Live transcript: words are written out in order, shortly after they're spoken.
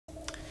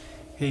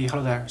Hey,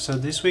 hello there. So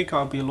this week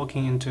I'll be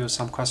looking into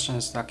some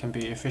questions that can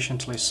be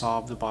efficiently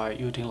solved by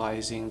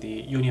utilizing the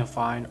union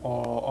find,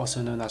 or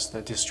also known as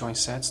the disjoint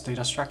sets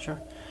data structure.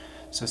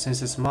 So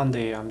since it's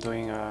Monday, I'm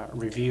doing a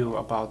review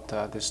about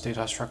this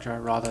data structure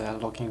rather than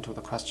looking into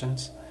the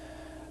questions.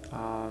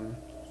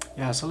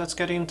 So let's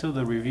get into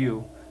the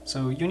review.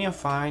 So union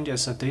find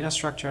is a data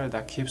structure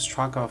that keeps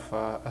track of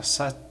a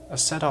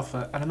set of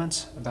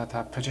elements that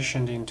are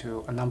partitioned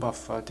into a number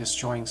of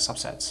disjoint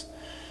subsets.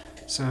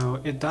 So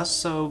it does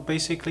so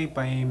basically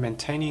by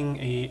maintaining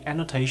a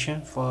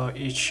annotation for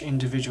each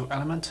individual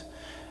element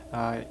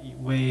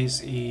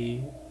with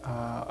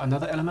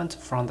another element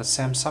from the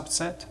same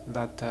subset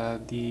that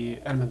the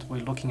element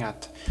we're looking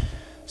at.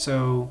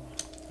 So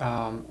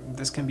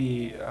this can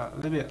be a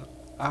little bit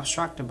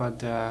abstract,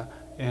 but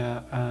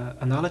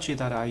analogy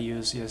that I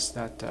use is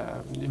that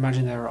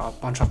imagine there are a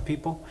bunch of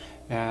people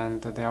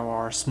and there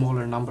are a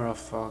smaller number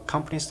of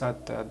companies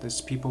that these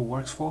people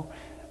works for.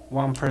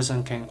 One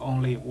person can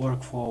only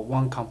work for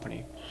one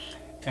company,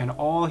 and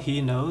all he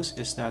knows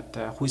is that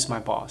who is my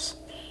boss.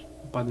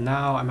 But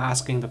now I'm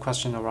asking the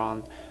question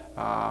around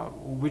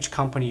which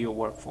company you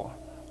work for,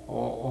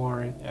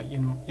 or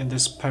in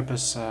this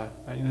purpose,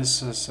 in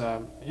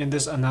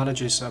this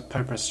analogy's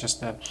purpose,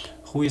 just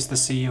who is the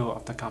CEO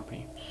of the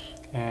company.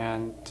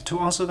 And to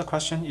answer the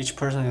question, each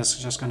person is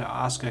just going to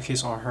ask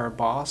his or her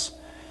boss,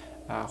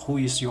 who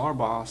is your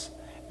boss?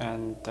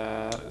 And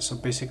so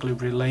basically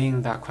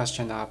relaying that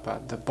question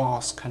up, the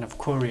boss kind of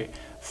query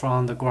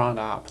from the ground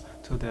up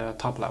to the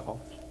top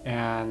level.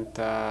 And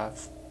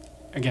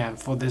again,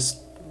 for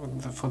this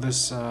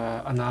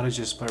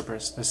analogous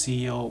purpose, the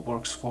CEO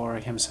works for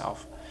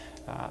himself,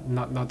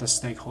 not the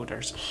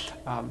stakeholders.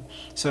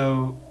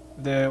 So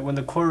when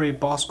the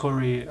boss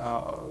query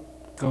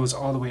goes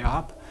all the way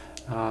up,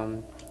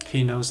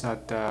 he knows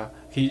that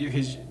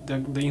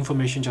the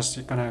information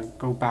just gonna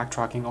go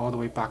backtracking all the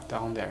way back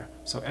down there.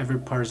 So every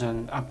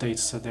person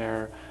updates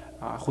their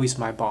who is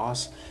my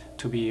boss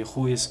to be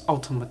who is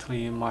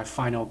ultimately my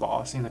final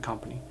boss in the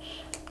company,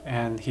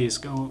 and he's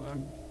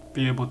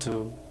be able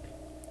to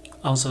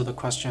answer the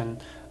question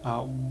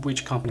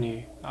which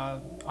company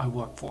I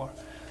work for.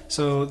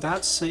 So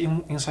that's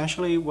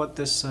essentially what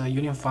this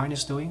union find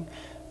is doing.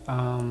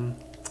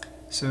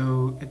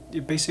 So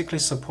it basically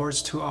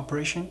supports two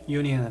operations,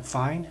 union and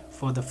find.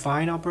 For the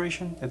find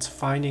operation, it's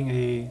finding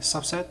a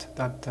subset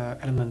that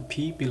element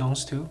P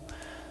belongs to.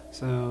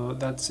 So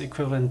that's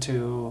equivalent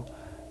to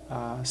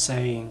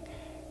saying,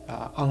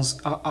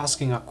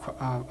 asking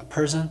a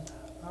person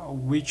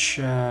which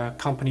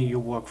company you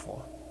work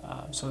for.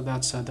 So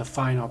that's the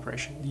find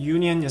operation.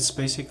 Union is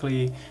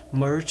basically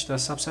merge the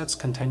subsets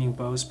containing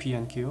both P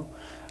and Q.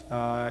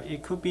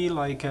 It could be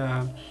like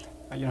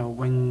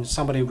when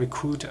somebody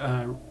recruit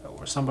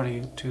or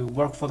somebody to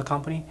work for the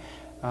company,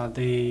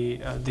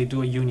 they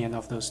do a union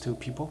of those two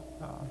people.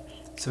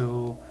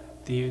 So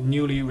the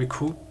newly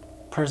recruit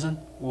person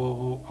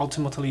will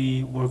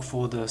ultimately work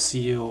for the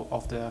CEO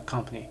of the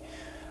company.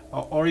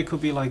 Or it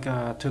could be like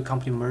two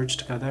companies merged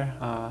together.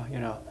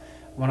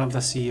 One of the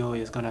CEO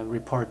is going to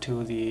report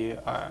to the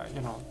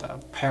the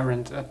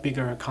parent,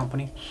 bigger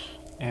company,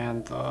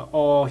 and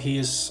all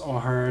his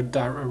or her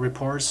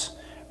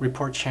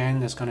report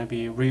chain is going to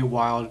be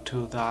rewired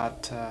to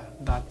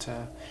that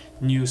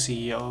new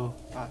CEO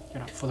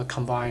for the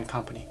combined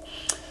company.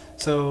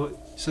 So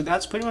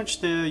that's pretty much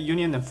the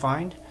union and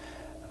find.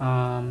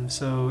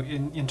 So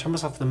in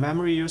terms of the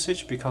memory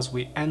usage, because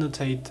we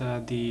annotate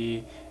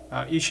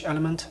each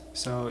element,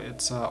 so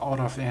it's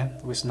order of n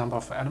with number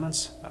of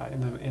elements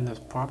in the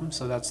problem.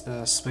 So that's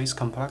the space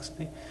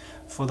complexity.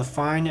 For the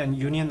find and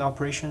union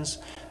operations,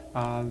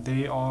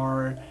 they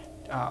are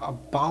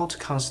about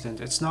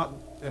constant. It's not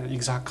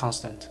exact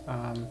constant.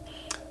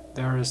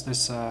 There is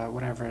this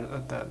whatever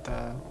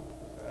the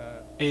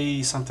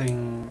a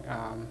something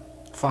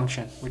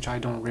function, which I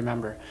don't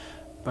remember,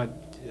 but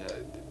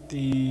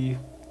the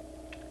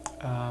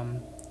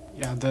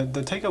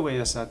takeaway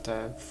is that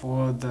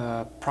for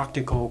the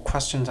practical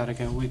questions that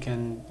we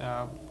can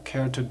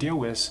care to deal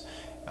with,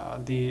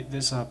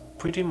 these are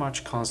pretty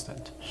much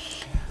constant.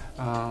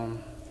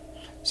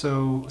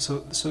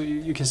 So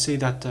you can see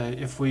that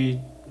if we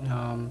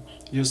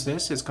use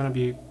this, it's going to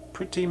be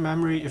pretty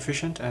memory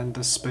efficient, and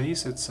the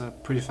space it's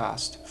pretty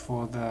fast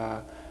for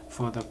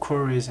the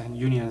queries and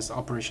unions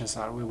operations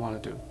that we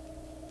want to do.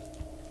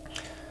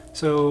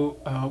 So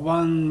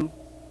one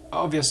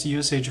obvious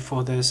usage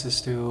for this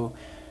is to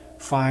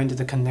find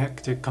the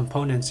connected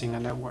components in a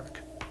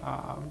network,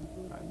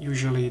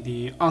 usually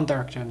the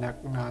undirected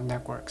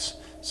networks.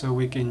 So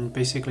we can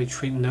basically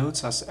treat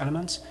nodes as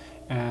elements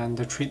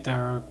and treat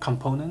their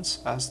components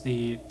as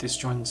the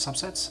disjoint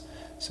subsets.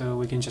 So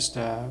we can just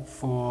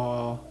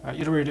for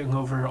iterating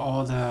over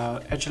all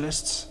the edge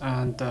lists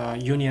and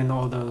union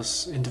all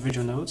those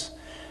individual nodes.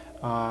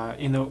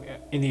 In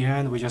the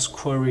end, we just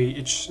query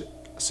each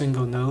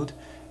single node,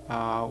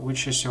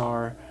 which is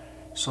your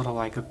sort of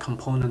like a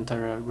component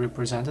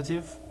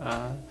representative.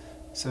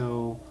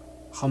 So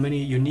how many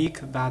unique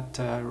that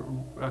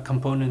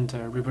component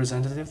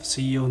representative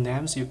CEO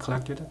names you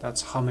collected.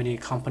 That's how many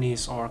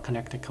companies or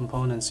connected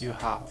components you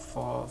have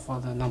for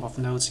the number of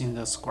nodes in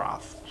this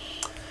graph.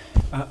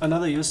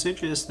 Another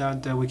usage is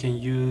that we can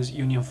use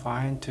union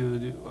find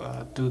to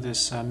do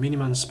this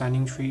minimum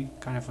spanning tree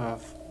kind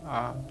of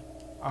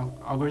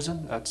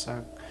algorithm. That's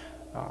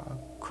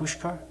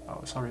Kushkar.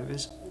 Oh, sorry,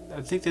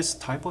 I think this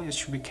typo. It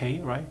should be K,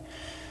 right?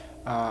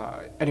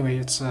 Anyway,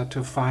 it's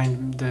to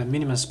find the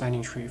minimum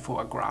spanning tree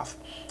for a graph.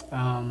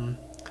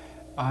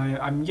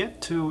 I'm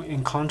yet to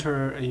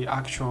encounter a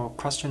actual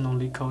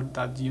question-only code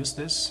that use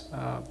this,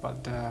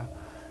 but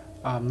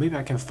maybe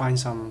I can find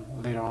some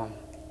later on.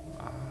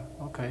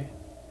 Okay.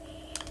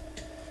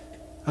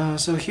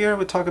 So here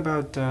we talk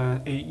about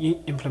a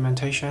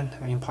implementation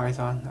in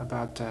Python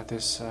about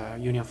this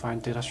union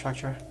find data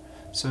structure.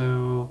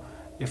 So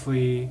if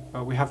we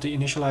have to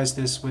initialize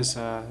this with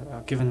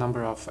a given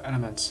number of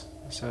elements.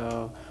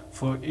 So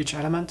for each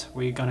element,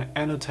 we're gonna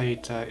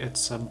annotate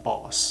its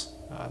boss.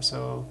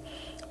 So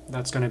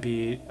that's gonna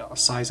be a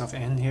size of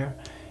n here,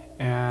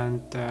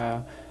 and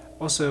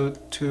also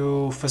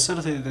to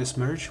facilitate this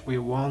merge, we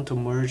want to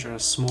merge a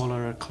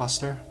smaller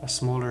cluster, a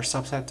smaller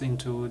subset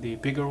into the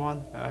bigger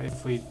one.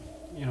 If we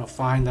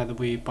find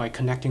that by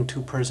connecting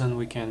two persons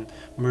we can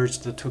merge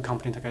the two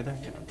companies together,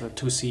 the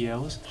two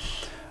CEOs.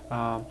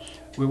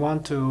 We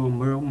want to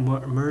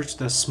merge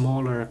the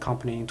smaller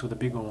company into the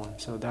bigger one,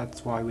 so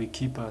that's why we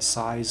keep a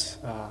size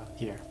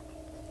here.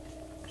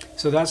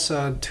 So that's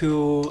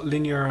two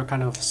linear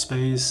kind of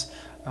space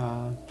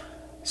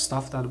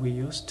stuff that we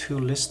use, two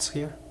lists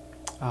here,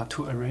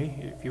 two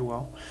array, if you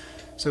will.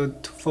 So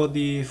for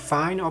the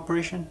find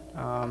operation,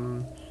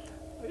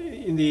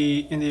 in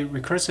the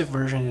recursive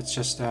version, it's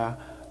just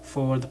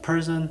for the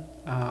person,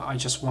 I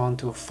just want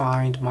to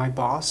find my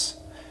boss.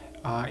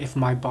 If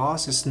my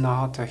boss is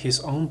not his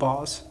own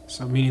boss,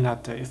 so meaning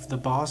that if the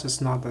boss is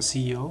not the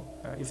CEO,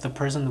 if the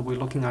person that we're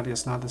looking at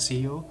is not the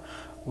CEO,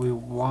 we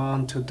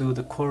want to do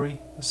the query,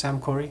 the SAM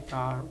query,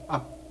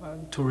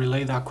 to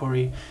relay that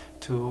query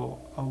to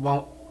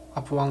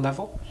one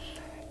level,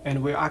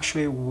 and we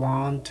actually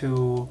want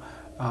to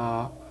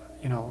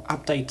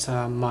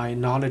update my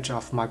knowledge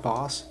of my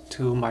boss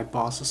to my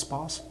boss's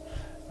boss.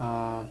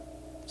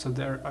 So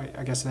there,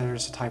 I guess there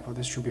is a typo.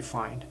 This should be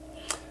fine.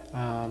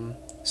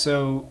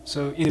 So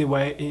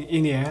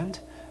in the end,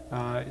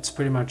 it's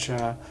pretty much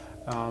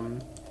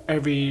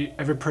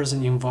every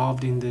person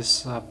involved in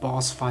this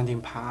boss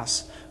finding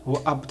pass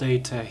will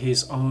update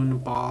his own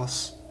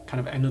boss kind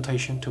of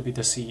annotation to be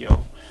the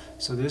CEO.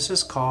 So this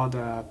is called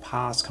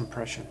pass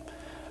compression.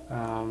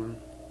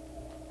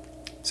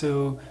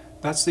 So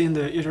that's in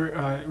the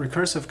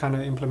recursive kind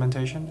of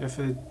implementation. If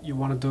you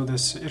want to do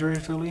this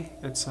iteratively,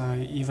 it's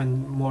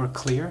even more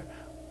clear,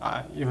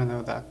 even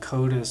though that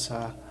code is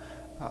a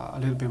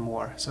little bit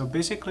more. So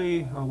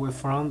basically, we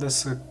found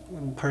this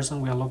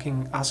person we are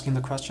asking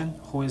the question,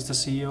 who is the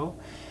CEO?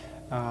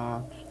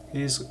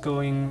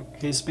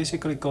 He's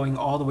basically going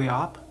all the way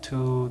up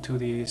to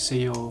the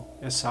CEO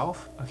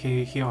itself.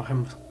 He or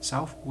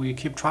himself. We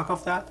keep track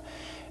of that,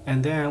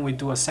 and then we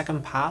do a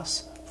second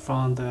pass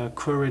from the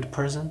queried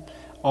person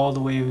all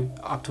the way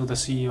up to the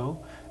CEO.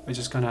 We're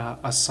just gonna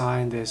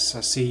assign this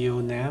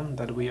CEO name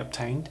that we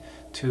obtained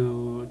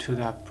to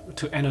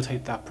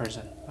annotate that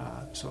person.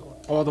 So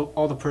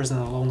all the person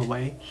along the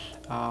way,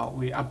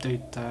 we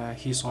update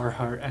his or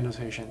her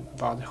annotation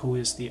about who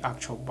is the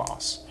actual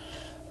boss,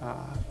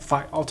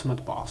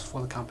 ultimate boss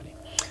for the company.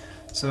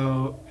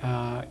 So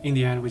in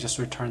the end, we just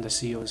return the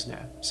CEO's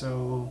name.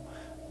 So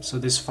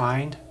this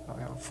find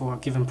for a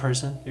given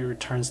person, it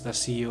returns the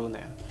CEO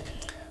name.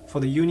 For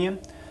the union,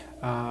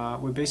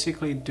 we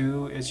basically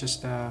do is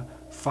just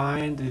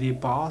find the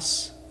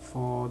boss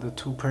for the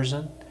two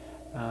person,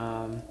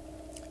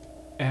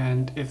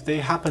 and if they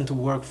happen to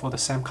work for the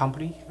same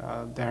company,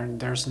 then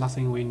there's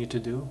nothing we need to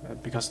do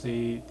because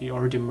they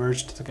already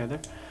merged together.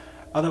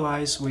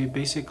 Otherwise, we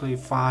basically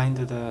find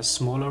the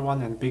smaller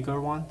one and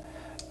bigger one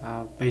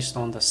based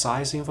on the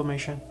size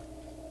information.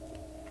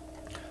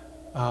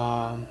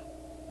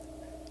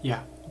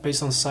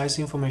 Based on size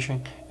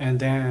information, and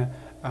then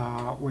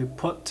we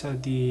put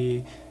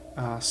the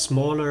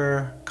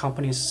smaller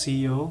company's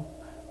CEO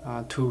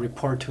to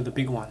report to the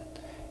big one,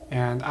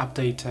 and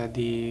update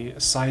the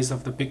size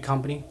of the big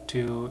company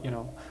to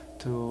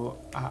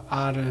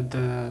add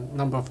the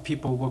number of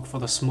people work for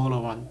the smaller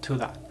one to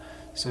that.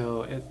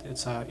 So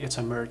it's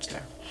a merge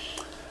there.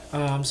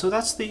 So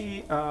that's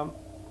the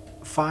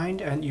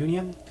find and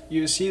union.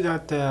 You see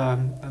that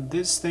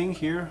this thing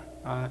here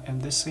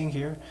and this thing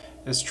here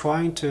is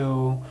trying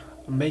to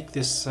make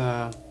this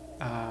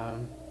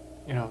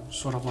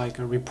sort of like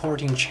a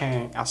reporting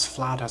chain as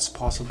flat as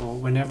possible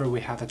whenever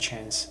we have a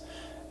chance.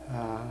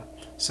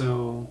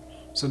 So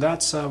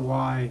that's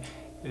why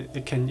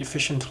it can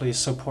efficiently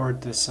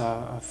support this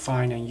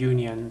find and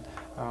union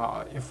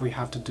if we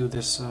have to do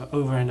this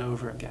over and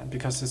over again,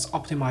 because it's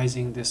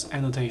optimizing this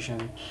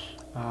annotation.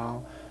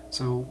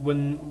 So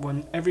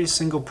when every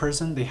single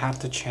person, they have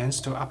the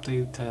chance to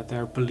update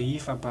their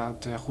belief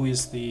about who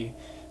is the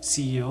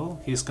CEO,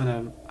 he's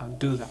gonna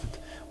do that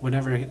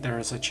whenever there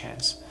is a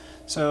chance.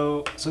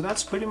 So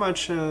that's pretty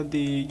much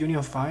the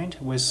union find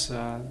with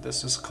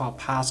this is called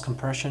path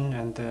compression,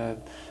 and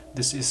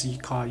this is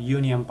called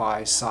union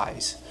by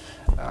size.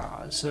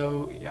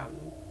 So yeah,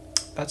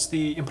 that's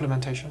the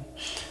implementation.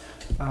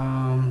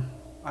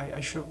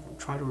 I should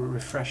try to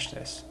refresh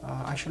this.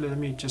 Actually, let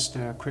me just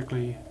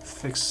quickly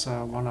fix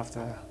one of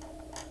the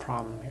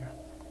problem here.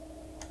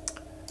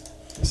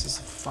 This is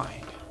a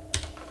find.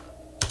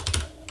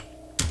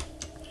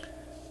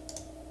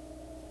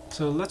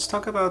 So let's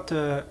talk about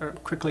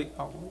quickly.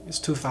 Oh, it's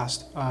too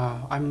fast.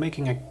 I'm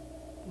making a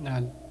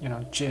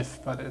GIF,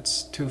 but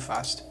it's too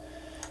fast.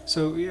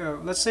 So yeah,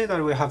 let's say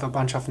that we have a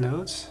bunch of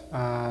nodes.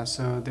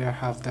 So they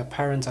have the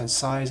parent and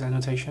size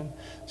annotation.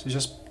 So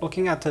just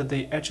looking at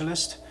the edge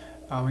list,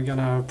 we're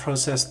gonna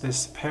process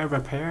this pair by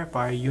pair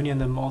by union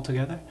them all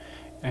together.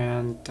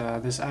 And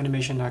this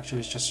animation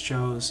actually just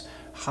shows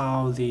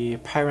how the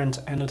parent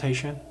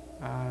annotation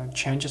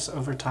changes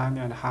over time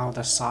and how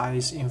the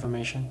size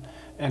information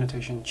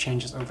annotation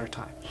changes over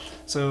time.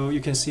 So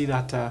you can see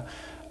that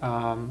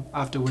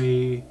after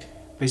we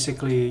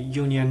basically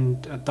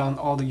done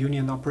all the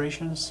union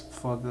operations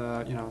for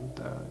the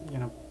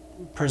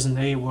person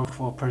A works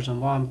for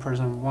person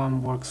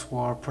 1 works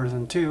for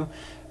person 2,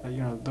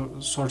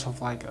 those sorts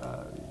of like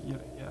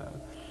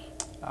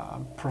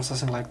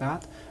processing like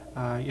that.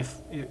 If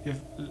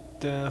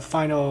the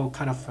final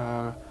kind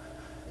of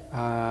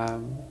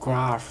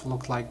graph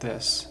looked like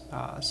this,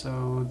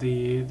 so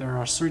there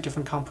are 3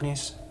 different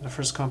companies. The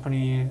first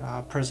company,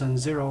 person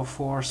 0,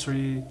 4,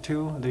 3,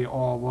 2, they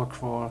all work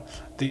for,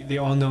 they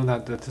all know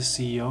that the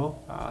CEO,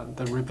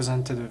 the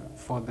representative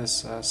for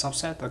this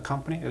subset, the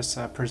company, is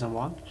person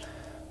 1,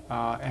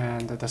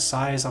 and the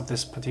size of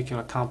this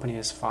particular company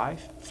is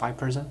 5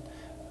 person.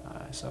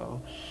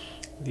 So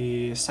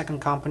the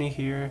second company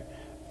here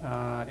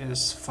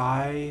is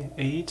 5,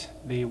 8,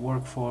 they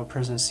work for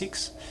person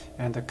 6,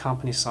 and the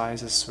company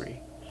size is 3.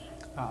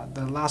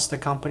 The last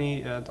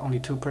company, only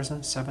 2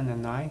 persons, 7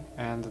 and 9,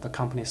 and the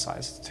company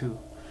size is 2.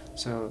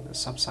 So the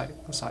subset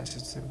size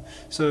is 2.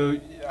 So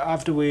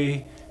after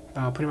we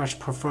pretty much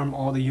perform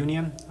all the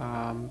union,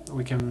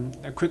 we can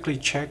quickly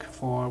check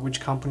for which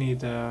company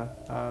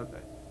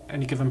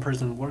any given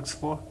person works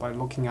for by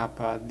looking up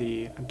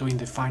doing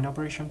the find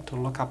operation to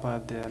look up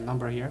the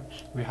number here.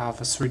 We have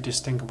 3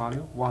 distinct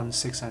values, 1,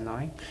 6, and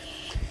 9,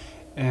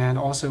 and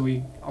also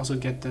we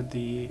get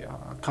the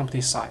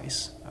company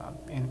size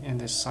in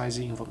this size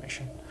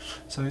information.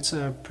 So it's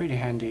pretty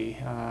handy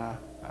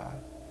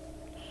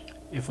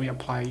if we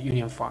apply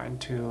union find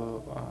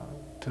to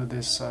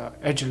this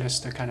edge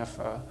list kind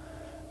of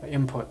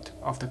input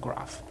of the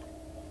graph.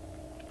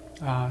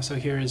 So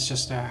here is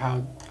just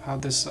how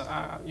this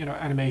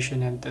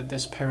animation and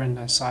this parent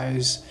and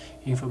size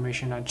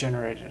information are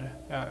generated.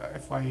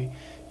 If I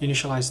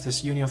initialize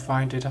this union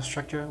find data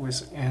structure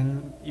with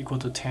n equal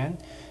to 10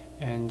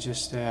 and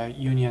just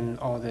union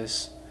all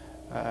this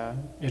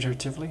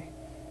iteratively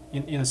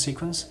in a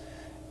sequence,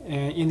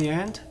 and in the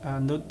end,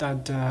 note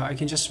that I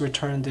can just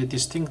return the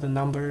distinct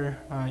number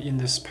in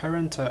this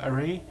parent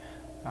array.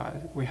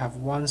 We have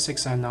 1,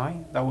 6, and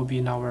 9. That will be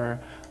in our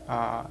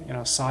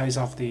size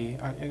of the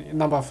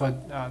number of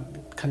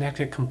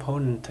connected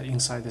component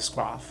inside this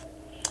graph.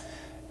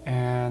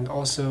 And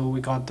also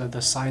we got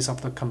the size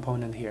of the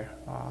component here,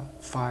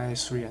 5,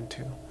 3, and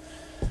 2.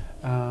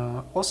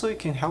 Also, it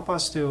can help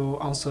us to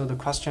answer the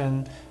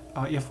question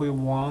if we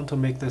want to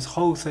make this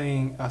whole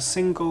thing a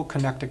single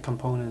connected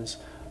components,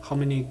 how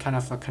many kind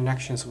of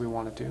connections we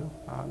want to do.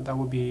 That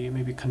would be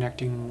maybe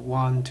connecting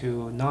 1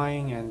 to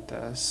 9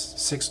 and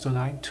 6 to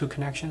 9, 2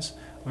 connections.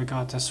 We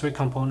got 3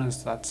 components.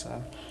 That's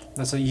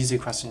an easy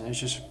question.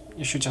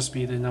 It should just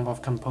be the number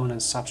of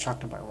components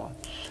subtracted by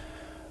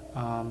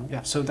 1.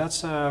 Yeah, so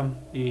that's a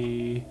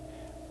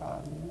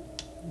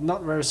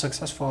not very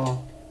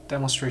successful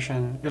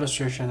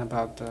illustration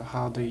about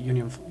how the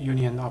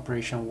union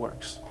operation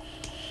works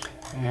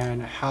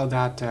and how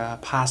that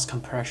path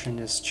compression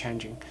is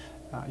changing.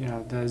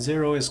 The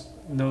 0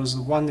 knows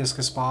 1 is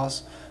his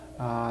boss,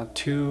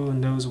 2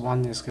 knows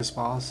 1 is his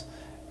boss,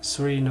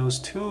 3 knows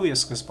 2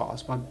 is his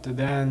boss, but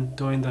then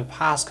during the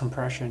path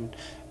compression,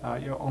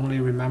 it only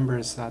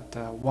remembers that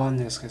 1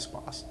 is his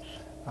boss.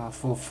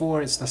 For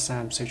 4, it's the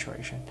same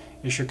situation.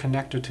 You should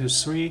connect to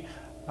 3,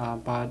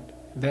 but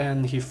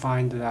then he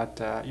finds that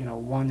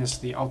 1 is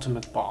the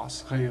ultimate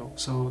boss.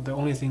 So the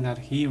only thing that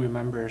he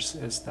remembers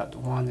is that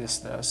 1 is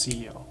the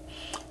CEO.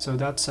 So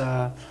that's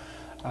how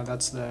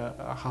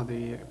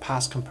the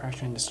path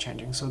compression is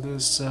changing. So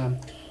this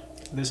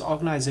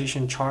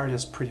organization chart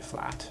is pretty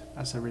flat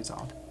as a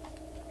result.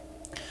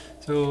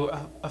 So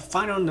a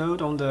final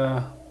note on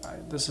the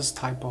this is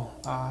typo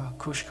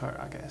Kushkar,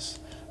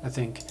 I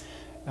think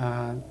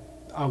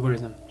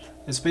algorithm.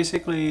 It's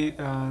basically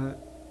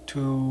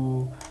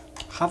to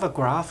have a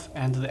graph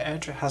and the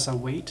edge has a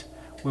weight.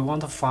 We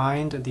want to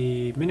find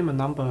the minimum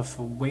number of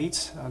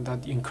weights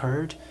that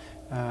incurred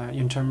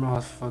in terms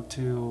of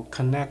to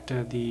connect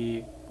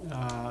the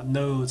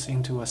nodes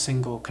into a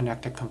single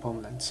connected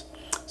components.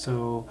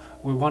 So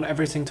we want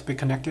everything to be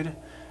connected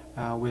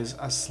with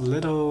as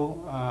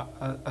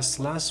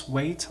less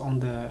weight on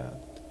the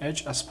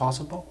edge as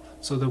possible.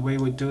 So the way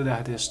we do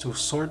that is to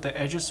sort the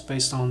edges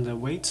based on the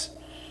weights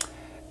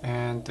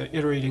and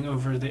iterating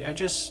over the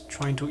edges,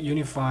 trying to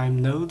unify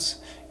nodes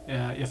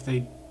if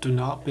they do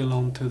not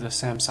belong to the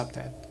same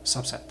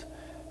subset.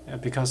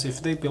 Because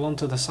if they belong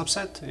to the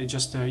subset, it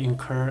just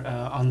incur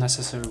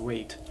unnecessary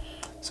weight.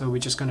 So we're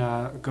just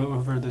gonna go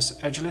over this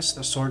edge list,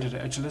 the sorted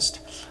edge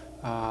list,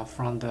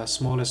 from the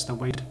smallest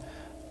weight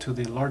to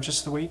the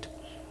largest weight.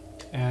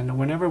 And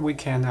whenever we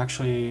can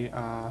actually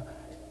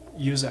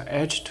use an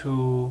edge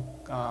to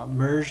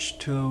merge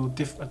to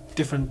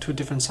two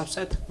different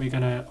subset, we're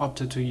gonna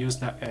opt to use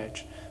that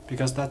edge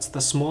because that's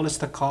the smallest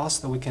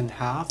cost that we can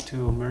have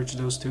to merge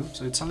those two.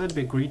 So it's a little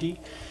bit greedy.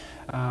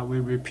 We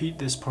repeat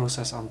this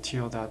process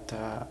until that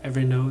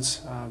every node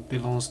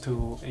belongs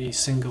to a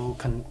single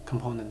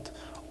component,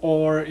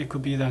 or it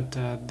could be that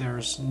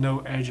there's no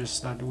edges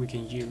that we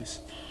can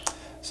use.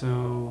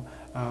 So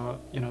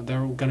there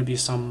are going to be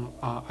some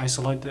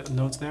isolated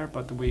nodes there,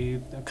 but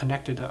we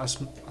connected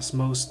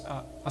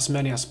as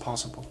many as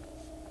possible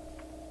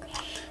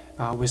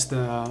with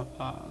the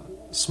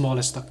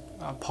smallest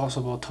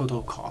possible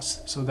total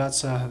cost. So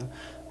that's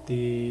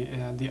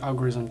the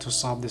algorithm to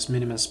solve this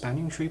minimum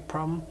spanning tree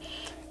problem.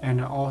 And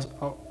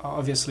also,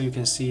 obviously you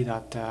can see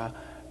that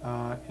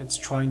it's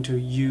trying to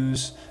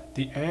use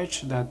the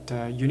edge that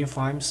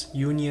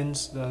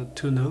unions the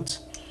two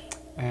nodes.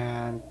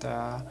 And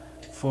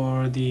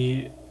for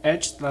the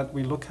edge that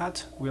we look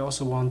at, we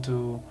also want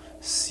to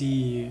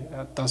see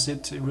does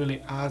it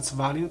really adds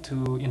value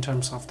to in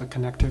terms of the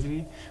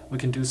connectivity. We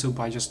can do so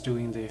by just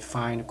doing the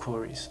find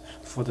queries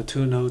for the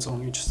two nodes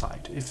on each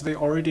side. If they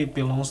already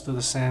belongs to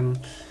the same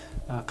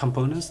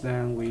components,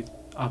 then we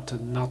opt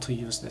not to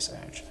use this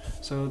edge.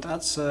 So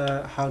that's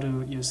how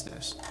to use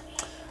this.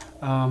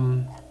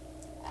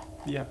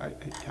 Yeah,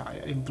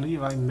 I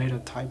believe I made a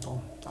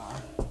typo.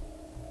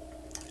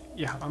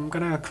 Yeah, I'm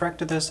gonna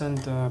correct this and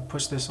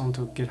push this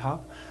onto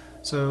GitHub.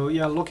 So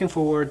yeah, looking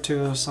forward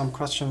to some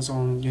questions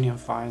on Union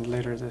Find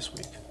later this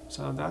week.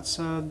 So that's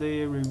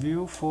the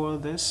review for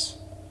this